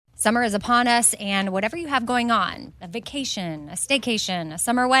Summer is upon us, and whatever you have going on, a vacation, a staycation, a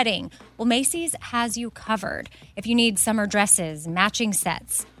summer wedding, well, Macy's has you covered. If you need summer dresses, matching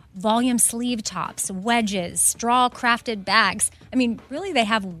sets, volume sleeve tops, wedges, straw crafted bags, really they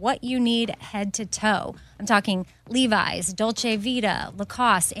have what you need head to toe. I'm talking Levi's, Dolce Vita,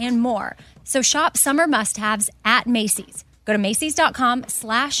 Lacoste, and more. So shop summer must-haves at Macy's. Go to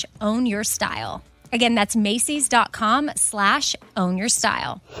Macys.com/ownyourstyle. Again, that's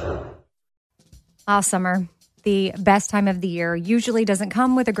Macys.com/ownyourstyle. Summer, the best time of the year, usually doesn't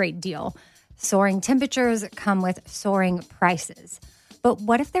come with a great deal. Soaring temperatures come with soaring prices. But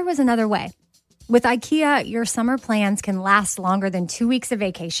what if there was another way? With IKEA, your summer plans can last longer than 2 weeks of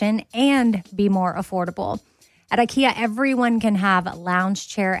vacation and be more affordable. At IKEA, everyone can have lounge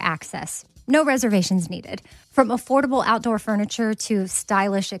chair access. No reservations needed. From affordable outdoor furniture to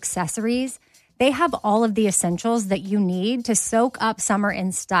stylish accessories, they have all of the essentials that you need to soak up summer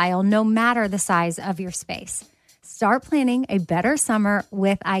in style, no matter the size of your space. Start planning a better summer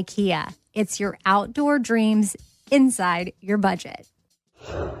with IKEA. It's your outdoor dreams inside your budget.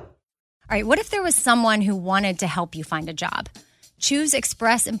 All right, what if there was someone who wanted to help you find a job? Choose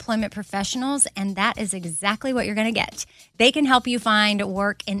Express Employment Professionals, and that is exactly what you're going to get. They can help you find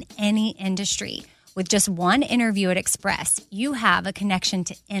work in any industry. With just one interview at Express, you have a connection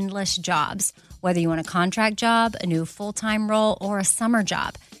to endless jobs. Whether you want a contract job, a new full-time role, or a summer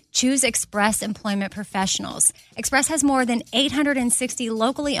job, choose Express Employment Professionals. Express has more than 860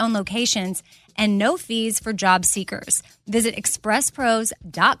 locally owned locations and no fees for job seekers. Visit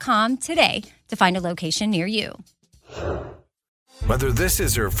expresspros.com today to find a location near you. Whether this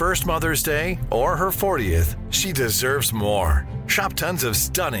is her first Mother's Day or her 40th, she deserves more. Shop tons of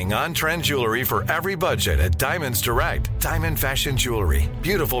stunning on-trend jewelry for every budget at Diamonds Direct. Diamond fashion jewelry,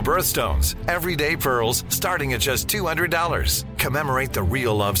 beautiful birthstones, everyday pearls starting at just $200. Commemorate the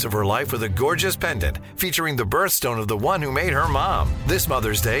real loves of her life with a gorgeous pendant featuring the birthstone of the one who made her mom. This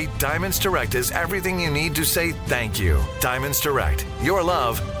Mother's Day, Diamonds Direct is everything you need to say thank you. Diamonds Direct, your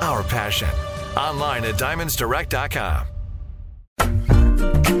love, our passion. Online at diamondsdirect.com.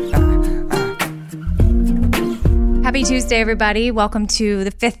 Happy Tuesday, everybody. Welcome to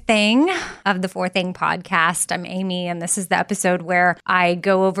the fifth thing of the Four Thing podcast. I'm Amy, and this is the episode where I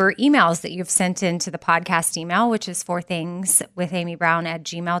go over emails that you've sent into the podcast email, which is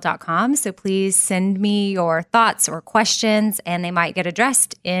fourthingswithamybrown@gmail.com. So please send me your thoughts or questions, and they might get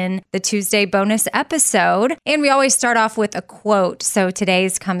addressed in the Tuesday bonus episode. And we always start off with a quote. So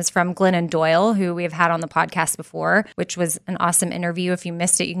today's comes from Glennon Doyle, who we've had on the podcast before, which was an awesome interview. If you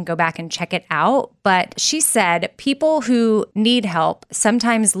missed it, you can go back and check it out. But she said, people who need help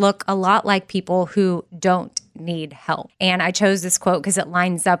sometimes look a lot like people who don't need help. And I chose this quote because it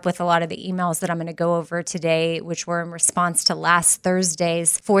lines up with a lot of the emails that I'm going to go over today, which were in response to last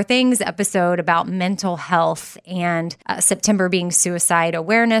Thursday's Four Things episode about mental health and September being Suicide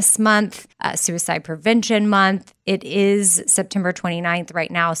Awareness Month, Suicide Prevention Month. It is September 29th right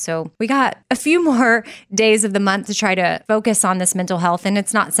now, so we got a few more days of the month to try to focus on this mental health, and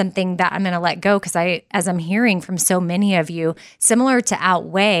it's not something that I'm going to let go because as I'm hearing from so many of you, similar to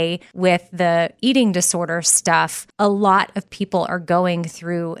Outweigh with the eating disorder stuff, a lot of people are going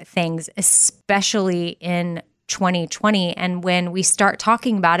through things, especially in 2020. And when we start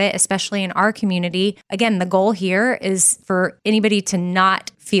talking about it, especially in our community, again, the goal here is for anybody to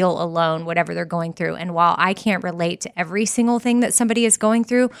not feel alone, whatever they're going through. And while I can't relate to every single thing that somebody is going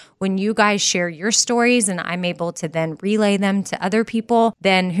through, when you guys share your stories and I'm able to then relay them to other people,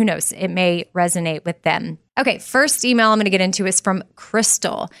 then who knows, it may resonate with them. Okay, first email I'm going to get into is from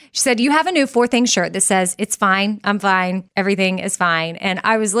Crystal. She said, you have a new Four Things shirt that says, it's fine, I'm fine, everything is fine. And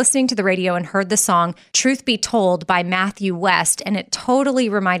I was listening to the radio and heard the song Truth Be Told by Matthew West, and it totally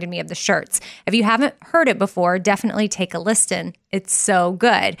reminded me of the shirts. If you haven't heard it before, definitely take a listen. It's so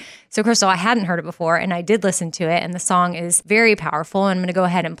good. So Crystal, I hadn't heard it before, and I did listen to it, and the song is very powerful. And I'm going to go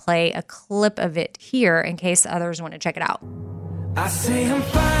ahead and play a clip of it here in case others want to check it out. I say I'm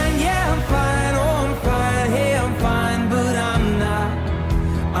fine, yeah, I'm fine, oh, I'm fine, hey, I'm fine, but I'm not.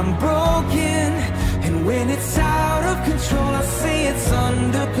 I'm broken, and when it's out of control, I say it's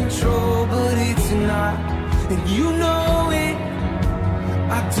under control, but it's not, and you know it.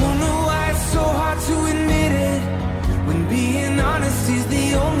 I don't know why it's so hard to admit it, when being honest is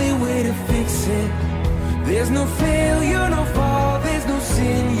the only way to fix it. There's no failure, no fall, there's no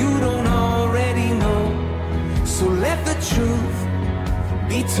sin you don't already know. So let the truth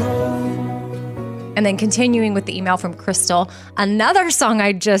be told. And then continuing with the email from Crystal, another song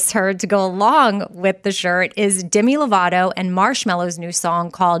I just heard to go along with the shirt is Demi Lovato and Marshmello's new song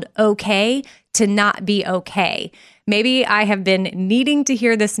called Okay to Not Be Okay. maybe I have been needing to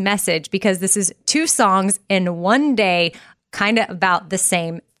hear this message because this is 2 songs in one day, kind of about the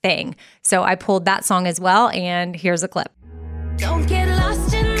same thing. So I pulled that song as well, and here's a clip. Don't get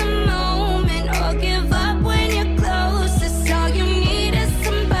lost in the moment or give up when you're closest. All you need is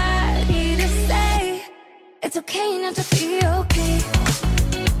somebody to say it's okay not to be okay.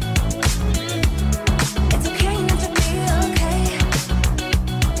 It's okay not to be okay.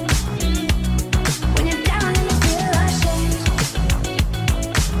 When you're down and you feel ashamed,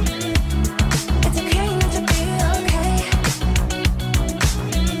 it's okay not to be okay.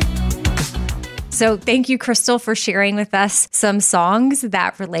 So thank you, Crystal, for sharing with us some songs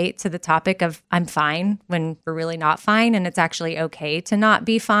that relate to the topic of I'm fine when we're really not fine, and it's actually okay to not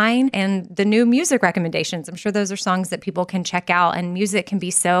be fine. And the new music recommendations, I'm sure those are songs that people can check out, and music can be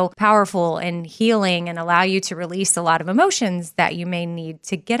so powerful and healing and allow you to release a lot of emotions that you may need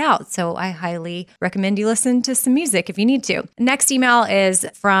to get out. So I highly recommend you listen to some music if you need to. Next email is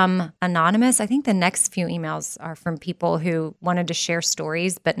from Anonymous. I think the next few emails are from people who wanted to share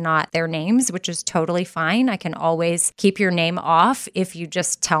stories, but not their names, which is totally fine. I can always keep your name off if you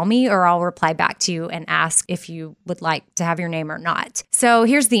just tell me, or I'll reply back to you and ask if you would like to have your name or not. So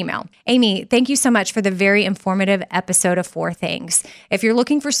here's the email. Amy, thank you so much for the very informative episode of 4 Things. If you're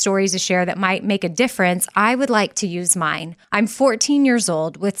looking for stories to share that might make a difference, I would like to use mine. I'm 14 years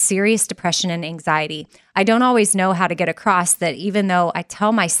old with serious depression and anxiety. I don't always know how to get across that even though I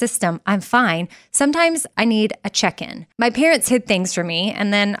tell my system I'm fine, sometimes I need a check-in. My parents hid things from me,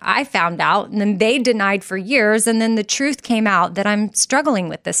 and then I found out, and then they denied for years, and then the truth came out that I'm struggling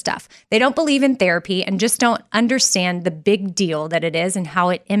with this stuff. They don't believe in therapy and just don't understand the big deal that it is and how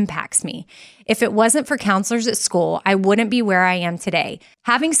it impacts me. If it wasn't for counselors at school, I wouldn't be where I am today.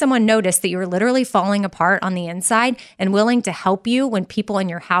 Having someone notice that you're literally falling apart on the inside and willing to help you when people in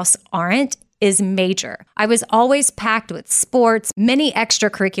your house aren't is major. I was always packed with sports, many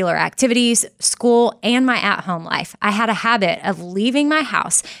extracurricular activities, school, and my at-home life. I had a habit of leaving my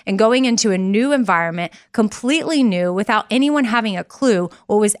house and going into a new environment, completely new, without anyone having a clue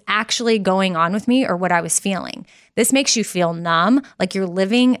what was actually going on with me or what I was feeling. This makes you feel numb, like you're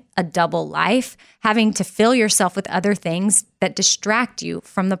living a double life, having to fill yourself with other things that distract you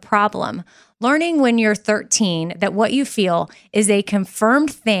from the problem. Learning when you're 13 that what you feel is a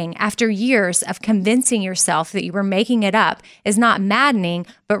confirmed thing after years of convincing yourself that you were making it up is not maddening,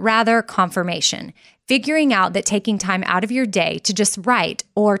 but rather confirmation. Figuring out that taking time out of your day to just write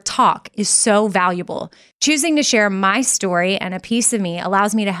or talk is so valuable. Choosing to share my story and a piece of me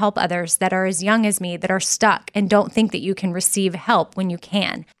allows me to help others that are as young as me that are stuck and don't think that you can receive help when you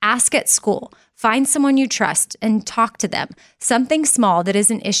can. Ask at school. Find someone you trust and talk to them. Something small that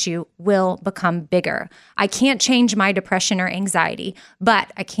is an issue will become bigger. I can't change my depression or anxiety,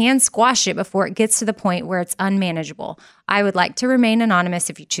 but I can squash it before it gets to the point where it's unmanageable. I would like to remain anonymous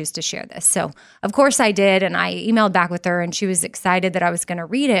if you choose to share this. So, of course I did, and I emailed back with her, and she was excited that I was going to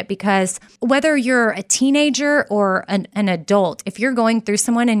read it because whether you're a teenager or an adult, if you're going through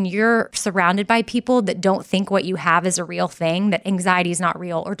someone and you're surrounded by people that don't think what you have is a real thing, that anxiety is not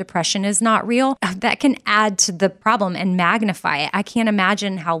real or depression is not real, that can add to the problem and magnify it. I can't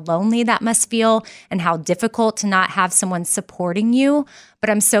imagine how lonely that must feel and how difficult to not have someone supporting you. But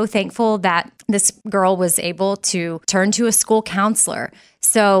I'm so thankful that this girl was able to turn to a school counselor.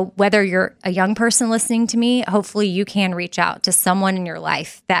 So whether you're a young person listening to me, hopefully you can reach out to someone in your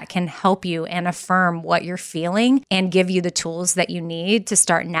life that can help you and affirm what you're feeling and give you the tools that you need to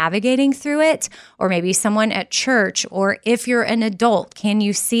start navigating through it. Or maybe someone at church, or if you're an adult, can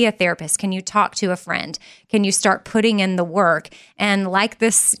you see a therapist? Can you talk to a friend? Can you start putting in the work? And like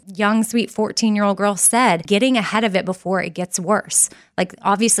this young, sweet 14-year-old girl said, getting ahead of it before it gets worse. Like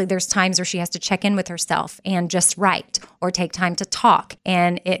obviously there's times where she has to check in with herself and just write or take time to talk,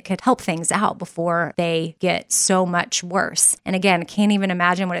 and it could help things out before they get so much worse. And again, I can't even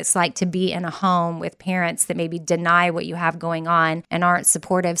imagine what it's like to be in a home with parents that maybe deny what you have going on and aren't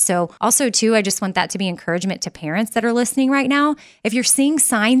supportive. So also too, I just want that to be encouragement to parents that are listening right now. If you're seeing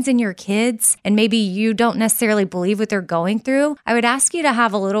signs in your kids and maybe you don't necessarily believe what they're going through, I would ask you to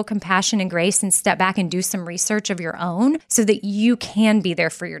have a little compassion and grace and step back and do some research of your own so that you can be there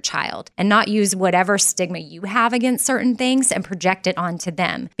for your child and not use whatever stigma you have against certain things and project it onto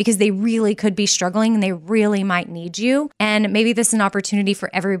them, because they really could be struggling and they really might need you. And maybe this is an opportunity for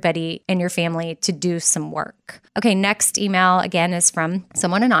everybody in your family to do some work. Okay, next email again is from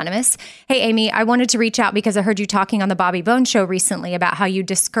someone anonymous. Hey, Amy, I wanted to reach out because I heard you talking on the Bobby Bones Show recently about how you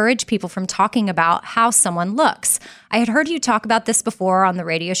discourage people from talking about how someone looks. I had heard you talk about this before on the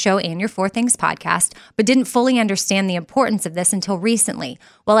radio show and your 4 Things podcast, but didn't fully understand the importance of this until recently.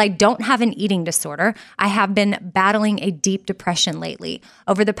 Well, While I don't have an eating disorder, I have been battling a deep depression lately.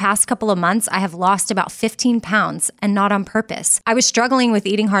 Over the past couple of months, I have lost about 15 pounds and not on purpose. I was struggling with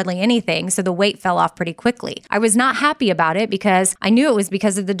eating hardly anything, so the weight fell off pretty quickly. I was not happy about it because I knew it was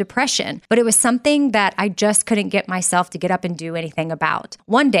because of the depression, but it was something that I just couldn't get myself to get up and do anything about.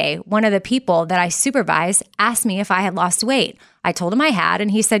 One day, one of the people that I supervise asked me if I had lost weight. I told him I had, and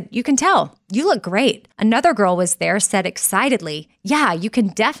he said, "You can tell. You look great." Another girl was there, said excitedly, "Yeah, you can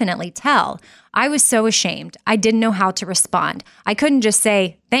definitely tell." I was so ashamed. I didn't know how to respond. I couldn't just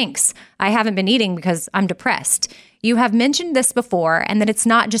say, "Thanks. I haven't been eating because I'm depressed." You have mentioned this before, and that it's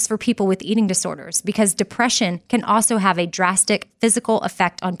not just for people with eating disorders, because depression can also have a drastic physical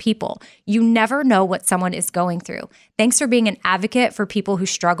effect on people. You never know what someone is going through. Thanks for being an advocate for people who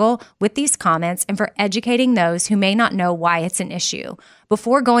struggle with these comments and for educating those who may not know why it's an issue.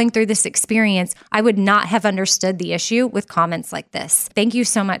 Before going through this experience, I would not have understood the issue with comments like this. Thank you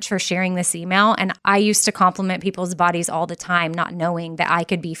so much for sharing this email. And I used to compliment people's bodies all the time, not knowing that I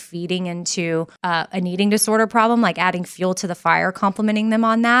could be feeding into an eating disorder problem, like adding fuel to the fire, complimenting them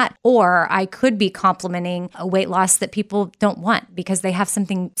on that. Or I could be complimenting a weight loss that people don't want because they have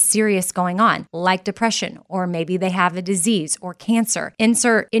something serious going on, like depression, or maybe they have a disease or cancer.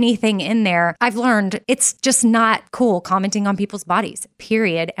 Insert anything in there. I've learned it's just not cool commenting on people's bodies,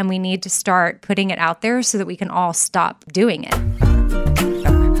 period. And we need to start putting it out there so that we can all stop doing it.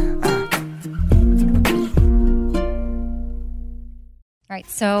 All right,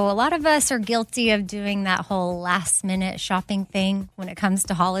 so a lot of us are guilty of doing that whole last minute shopping thing when it comes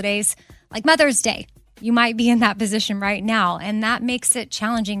to holidays, like Mother's Day. You might be in that position right now, and that makes it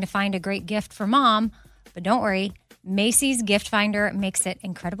challenging to find a great gift for mom. But don't worry, Macy's Gift Finder makes it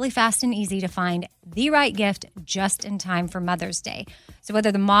incredibly fast and easy to find the right gift just in time for Mother's Day. So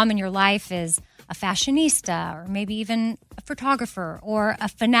whether the mom in your life is a fashionista or maybe even a photographer or a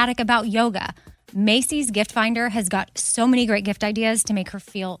fanatic about yoga, Macy's Gift Finder has got so many great gift ideas to make her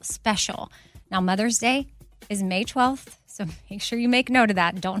feel special. Now, Mother's Day is May 12th, so make sure you make note of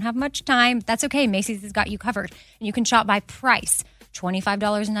that. Don't have much time. That's okay. Macy's has got you covered. And you can shop by price,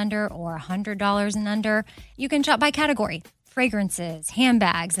 $25 and under or $100 and under. You can shop by category, fragrances,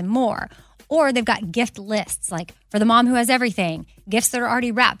 handbags, and more. Or they've got gift lists, like for the mom who has everything, gifts that are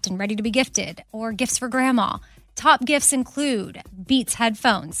already wrapped and ready to be gifted, or gifts for grandma. Top gifts include Beats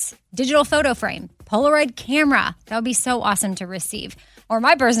headphones, digital photo frame, Polaroid camera. That would be so awesome to receive. Or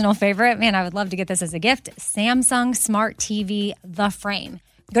my personal favorite, man, I would love to get this as a gift, Samsung Smart TV, The Frame.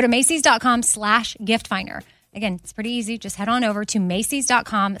 Go to Macys.com/giftfinder. Again, it's pretty easy. Just head on over to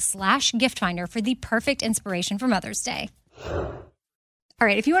Macys.com/giftfinder for the perfect inspiration for Mother's Day. All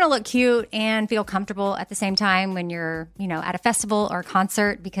right, if you want to look cute and feel comfortable at the same time when you're, at a festival or a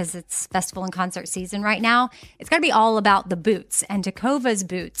concert, because it's festival and concert season right now, it's got to be all about the boots. And Tecovas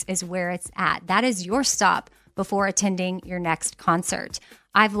Boots is where it's at. That is your stop before attending your next concert.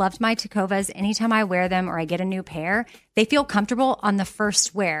 I've loved my Tecovas. Anytime I wear them or I get a new pair, they feel comfortable on the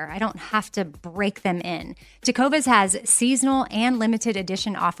first wear. I don't have to break them in. Tecovas has seasonal and limited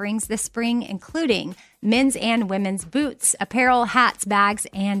edition offerings this spring, including men's and women's boots, apparel, hats, bags,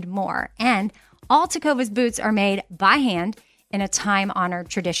 and more. And all Tecovas boots are made by hand in a time-honored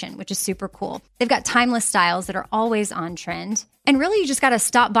tradition, which is super cool. They've got timeless styles that are always on trend. And really, you just got to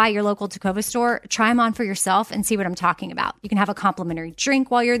stop by your local Tecovas store, try them on for yourself, and see what I'm talking about. You can have a complimentary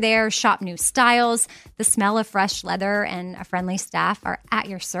drink while you're there, shop new styles. The smell of fresh leather and a friendly staff are at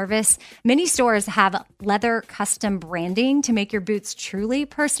your service. Many stores have leather custom branding to make your boots truly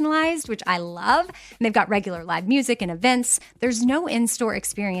personalized, which I love. And they've got regular live music and events. There's no in-store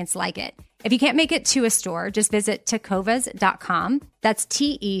experience like it. If you can't make it to a store, just visit tecovas.com. That's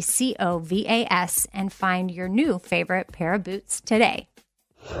TECOVAS and find your new favorite pair of boots today.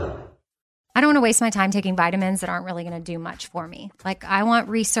 I don't want to waste my time taking vitamins that aren't really going to do much for me. Like, I want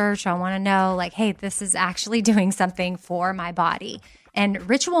research. I want to know, hey, this is actually doing something for my body. And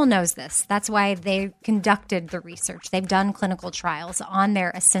Ritual knows this. That's why they conducted the research. They've done clinical trials on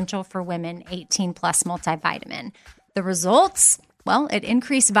their Essential for Women 18 Plus multivitamin. The results? Well, it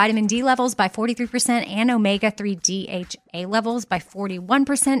increased vitamin D levels by 43% and omega-3 DHA levels by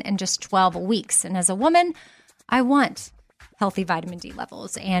 41% in just 12 weeks. And as a woman, I want healthy vitamin D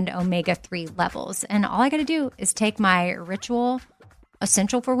levels and omega-3 levels. And all I got to do is take my Ritual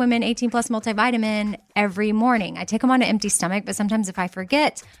Essential for Women 18 Plus multivitamin every morning. I take them on an empty stomach, but sometimes if I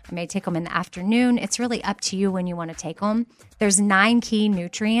forget, I may take them in the afternoon. It's really up to you when you want to take them. There's 9 key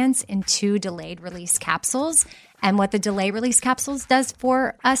nutrients in 2 delayed release capsules. And what the delay release capsules does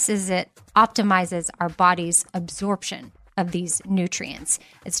for us is it optimizes our body's absorption of these nutrients.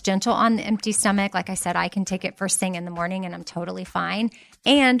 It's gentle on the empty stomach. Like I said, I can take it first thing in the morning and I'm totally fine.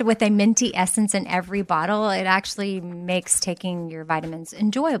 And with a minty essence in every bottle, it actually makes taking your vitamins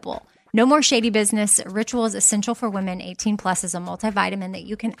enjoyable. No more shady business. Ritual is essential for women 18 plus is a multivitamin that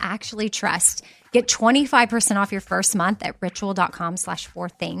you can actually trust. Get 25% off your first month at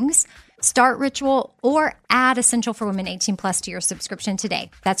ritual.com/4things. Start Ritual or add Essential for Women 18 plus to your subscription today.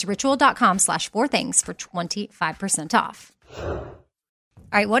 That's ritual.com/4things for 25% off. All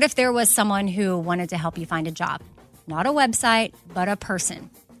right, what if there was someone who wanted to help you find a job? Not a website, but a person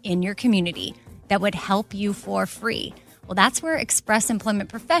in your community that would help you for free. Well, that's where Express Employment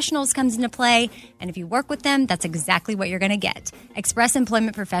Professionals comes into play. And if you work with them, that's exactly what you're going to get. Express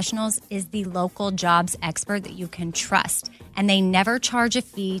Employment Professionals is the local jobs expert that you can trust. And they never charge a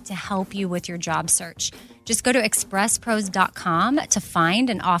fee to help you with your job search. Just go to expresspros.com to find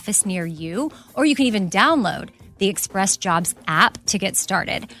an office near you, or you can even download the Express Jobs app to get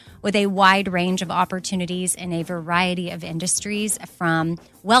started. With a wide range of opportunities in a variety of industries, from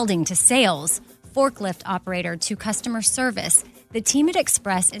welding to sales, forklift operator to customer service, the team at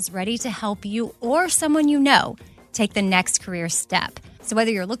Express is ready to help you or someone you know take the next career step. So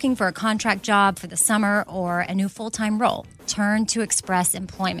whether you're looking for a contract job for the summer or a new full-time role, turn to Express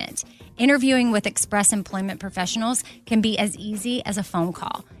Employment. Interviewing with Express Employment Professionals can be as easy as a phone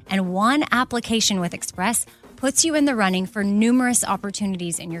call. And one application with Express puts you in the running for numerous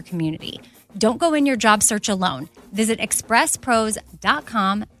opportunities in your community. Don't go in your job search alone. Visit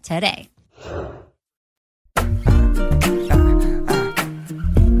expresspros.com today.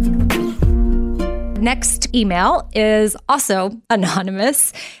 Next email is also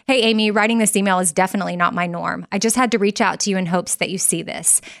anonymous. Hey, Amy, writing this email is definitely not my norm. I just had to reach out to you in hopes that you see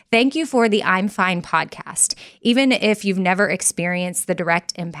this. Thank you for the I'm Fine podcast. Even if you've never experienced the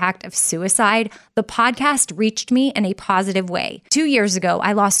direct impact of suicide, the podcast reached me in a positive way. 2 years ago,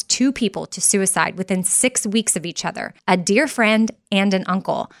 I lost 2 people to suicide within 6 weeks of each other, a dear friend and an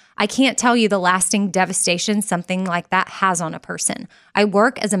uncle. I can't tell you the lasting devastation something like that has on a person. I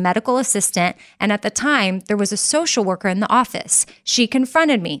work as a medical assistant, and at the time, there was a social worker in the office. She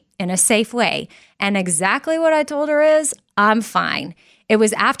confronted me in a safe way, and exactly what I told her is, I'm fine. It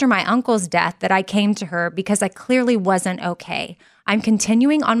was after my uncle's death that I came to her because I clearly wasn't okay. I'm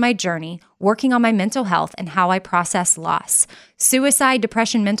continuing on my journey, working on my mental health and how I process loss. Suicide,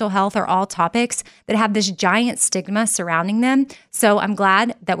 depression, mental health are all topics that have this giant stigma surrounding them. So I'm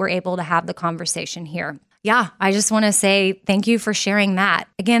glad that we're able to have the conversation here. Yeah, I just want to say thank you for sharing that.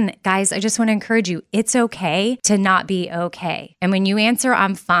 Again, guys, I just want to encourage you. It's okay to not be okay. And when you answer,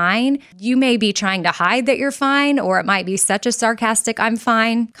 I'm fine, you may be trying to hide that you're fine, or it might be such a sarcastic, I'm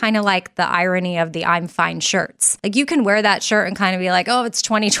fine, kind of like the irony of the I'm fine shirts. Like you can wear that shirt and kind of be like, oh, it's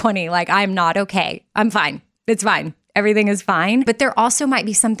 2020. Like I'm not okay. I'm fine. It's fine. Everything is fine. But there also might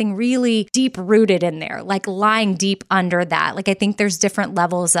be something really deep rooted in there, like lying deep under that. Like I think there's different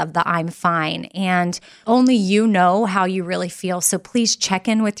levels of the I'm fine, and only you know how you really feel. So please check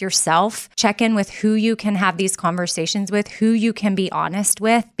in with yourself, check in with who you can have these conversations with, who you can be honest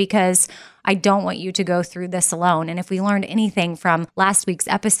with, because I don't want you to go through this alone. And if we learned anything from last week's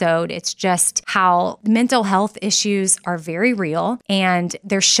episode, it's just how mental health issues are very real and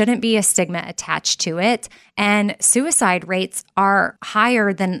there shouldn't be a stigma attached to it. And suicide rates are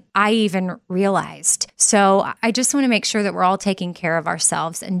higher than I even realized. So I just want to make sure that we're all taking care of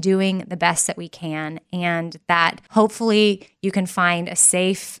ourselves and doing the best that we can, and that hopefully you can find a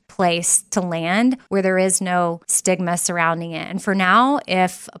safe place to land where there is no stigma surrounding it. And for now,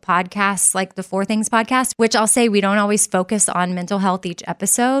 if a podcast like the 4 Things podcast, which I'll say we don't always focus on mental health each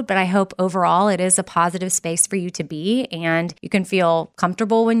episode, but I hope overall it is a positive space for you to be, and you can feel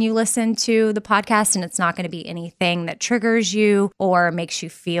comfortable when you listen to the podcast, and it's not going to be anything that triggers you or makes you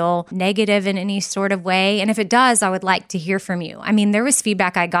feel negative in any sort of way. And if it does, I would like to hear from you. I mean, there was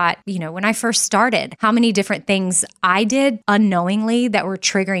feedback I got, when I first started, how many different things I did unknowingly that were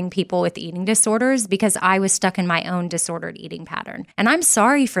triggering people with eating disorders because I was stuck in my own disordered eating pattern. And I'm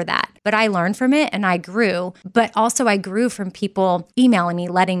sorry for that, but I learned from it and I grew. But also I grew from people emailing me,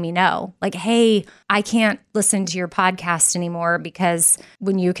 letting me know, like, hey, I can't listen to your podcast anymore because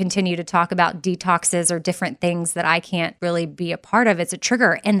when you continue to talk about detoxes or different things that I can't really be a part of, it's a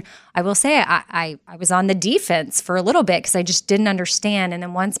trigger. And I will say I was on the defense for a little bit because I just didn't understand. And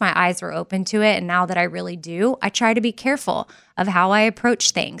then once my eyes were open to it, and now that I really do, I try to be careful. of how I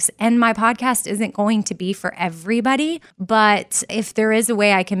approach things. And my podcast isn't going to be for everybody, but if there is a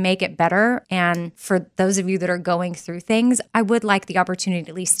way I can make it better, and for those of you that are going through things, I would like the opportunity to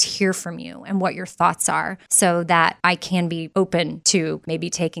at least hear from you and what your thoughts are so that I can be open to maybe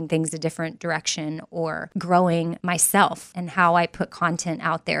taking things a different direction or growing myself and how I put content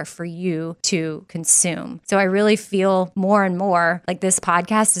out there for you to consume. So I really feel more and more like this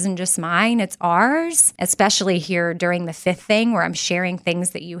podcast isn't just mine, it's ours, especially here during the 5th thing where I'm sharing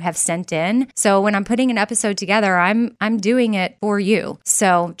things that you have sent in. So when I'm putting an episode together, I'm doing it for you.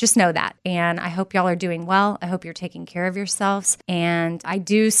 So just know that. And I hope y'all are doing well. I hope you're taking care of yourselves. And I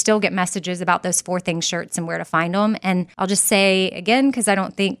do still get messages about those 4 things shirts and where to find them. And I'll just say again, because I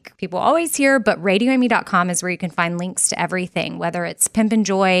don't think people always hear, but radioamy.com is where you can find links to everything, whether it's Pimp and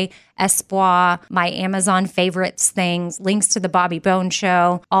Joy, Espoir, my Amazon favorites things, links to the Bobby Bone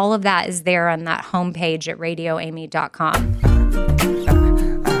Show. All of that is there on that homepage at radioamy.com.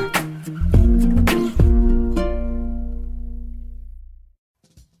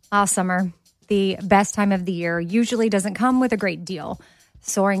 Summer, the best time of the year, usually doesn't come with a great deal.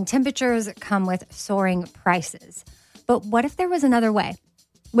 Soaring temperatures come with soaring prices. But what if there was another way?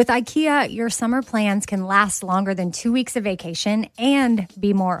 With IKEA, your summer plans can last longer than 2 weeks of vacation and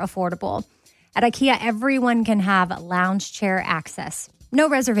be more affordable. At IKEA, everyone can have lounge chair access. No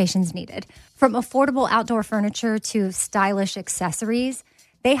reservations needed. From affordable outdoor furniture to stylish accessories,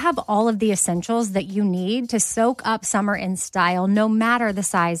 they have all of the essentials that you need to soak up summer in style, no matter the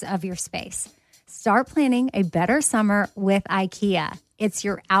size of your space. Start planning a better summer with IKEA. It's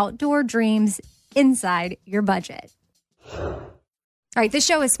your outdoor dreams inside your budget. All right, this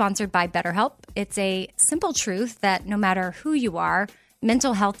show is sponsored by BetterHelp. It's a simple truth that no matter who you are,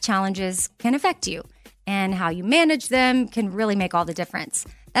 mental health challenges can affect you, and how you manage them can really make all the difference.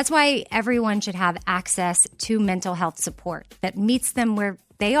 That's why everyone should have access to mental health support that meets them where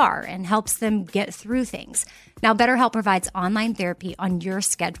they are and helps them get through things. Now, BetterHelp provides online therapy on your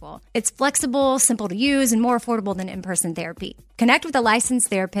schedule. It's flexible, simple to use, and more affordable than in-person therapy. Connect with a licensed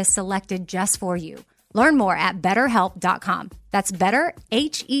therapist selected just for you. Learn more at BetterHelp.com. That's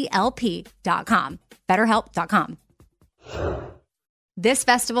BetterHelp.com. BetterHelp.com. This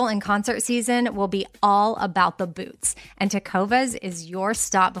festival and concert season will be all about the boots, and Tecovas is your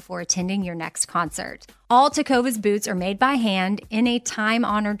stop before attending your next concert. All Tecovas boots are made by hand in a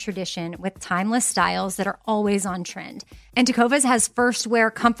time-honored tradition with timeless styles that are always on trend. And Tecovas has first wear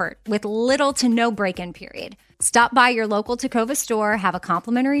comfort with little to no break-in period. Stop by your local Tecovas store, have a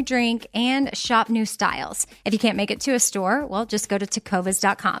complimentary drink, and shop new styles. If you can't make it to a store, well, just go to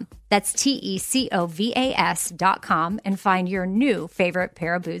tecovas.com. That's TECOVAS.com and find your new favorite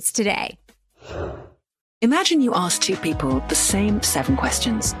pair of boots today. Imagine you ask 2 people the same 7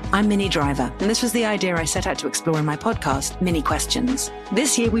 questions. I'm Minnie Driver, and this was the idea I set out to explore in my podcast, Minnie Questions.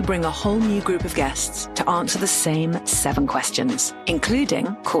 This year, we bring a whole new group of guests to answer the same 7 questions,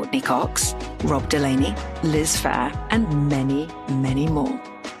 including Courtney Cox, Rob Delaney, Liz Phair, and many, many more.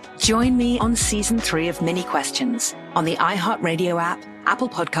 Join me on Season 3 of Minnie Questions on the iHeartRadio app, Apple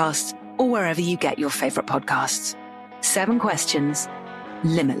Podcasts, or wherever you get your favorite podcasts. 7 questions,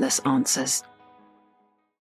 limitless answers.